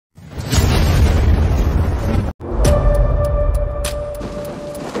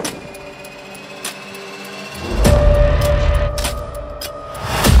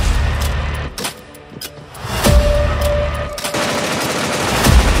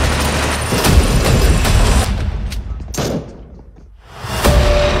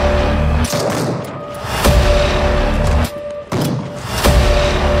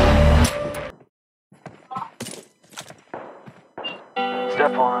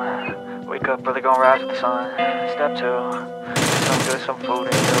1, wake up, brother, gonna rise with the sun. Step 2, some good, some food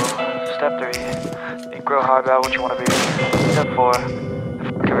and you. Step 3, think real hard about what you wanna be. Step 4,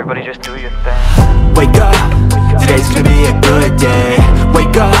 everybody just do your thing. Wake up, today's gonna be a good day.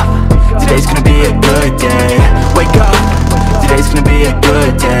 Wake up, today's gonna be a good day. Wake up, today's gonna be a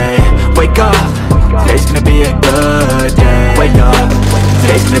good day. Wake up, today's gonna be a good day. Wake up,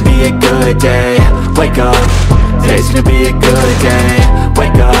 today's gonna be a good day. Wake up, today's gonna be a good day.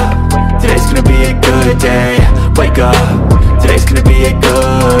 Wake up, today's gonna be a good day. Wake up, today's gonna be a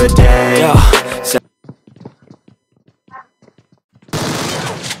good day.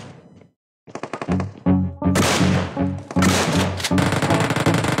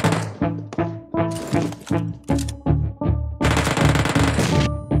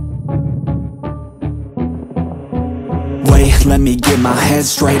 Wait, let me get my head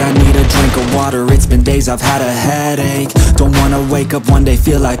straight. I need a drink of water, it's been days I've had a headache. Don't wanna wake up one day,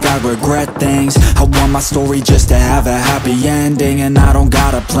 feel like I regret things. I want my story just to have a happy ending. And I don't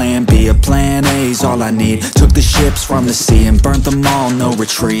got a plan B, a plan A's all I need. Took the ships from the sea and burnt them all, no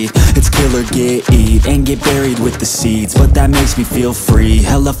retreat. It's kill or get, eat, and get buried with the seeds. But that makes me feel free,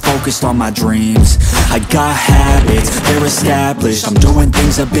 hella focused on my dreams. I got habits, they're established. I'm doing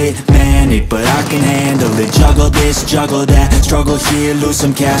things a bit manic, but I can handle it. Juggle this, juggle that, struggle here, lose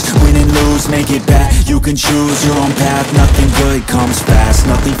some cash. Win and lose, make it back. You can choose your own path. Nothing good comes fast,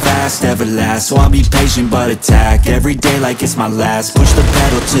 nothing fast ever lasts. So I'll be patient but attack every day like it's my last. Push the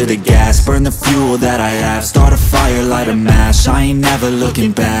pedal to the gas, burn the fuel that I have. Start a fire, light a match, I ain't never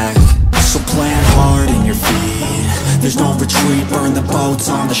looking back. So plant hard in your feet, there's no retreat. Burn the boats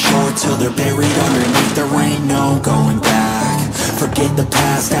on the shore till they're buried underneath. There ain't no going back. Forget the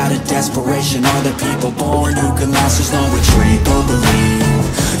past, out of desperation are the people born who can last. There's no retreat, but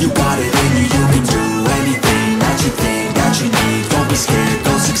believe you got it in you, you can do anything that you think that you need. Don't be scared,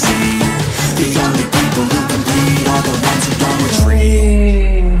 go succeed. The only people who compete are the ones who don't retreat.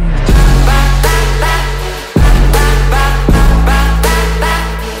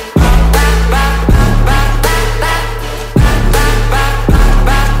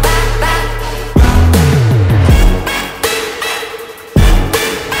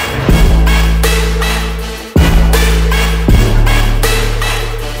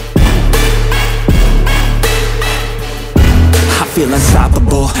 Feel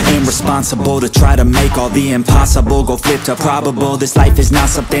unstoppable and responsible to try to make all the impossible go flip to probable. This life is not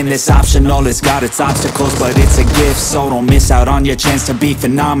something that's optional, it's got its obstacles, but it's a gift. So don't miss out on your chance to be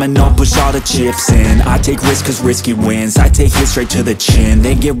phenomenal. Push all the chips in, I take risks cause risky wins. I take hits straight to the chin,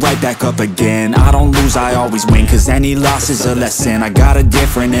 then get right back up again. I don't lose, I always win, cause any loss is a lesson. I got a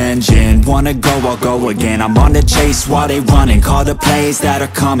different engine, wanna go, I'll go again. I'm on the chase while they running, call the plays that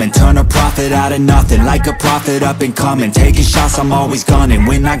are coming. Turn a profit out of nothing, like a prophet up and coming. Taking shots, I'm always gunning.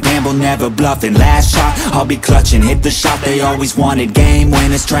 When I gamble, never bluffing. Last shot, I'll be clutching. Hit the shot they always wanted. Game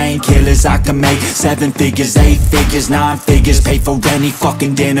winners, train killers. I can make 7 figures, 8 figures, 9 figures. Pay for any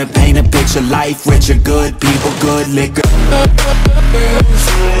fucking dinner. Paint a picture, life richer. Good people, good liquor.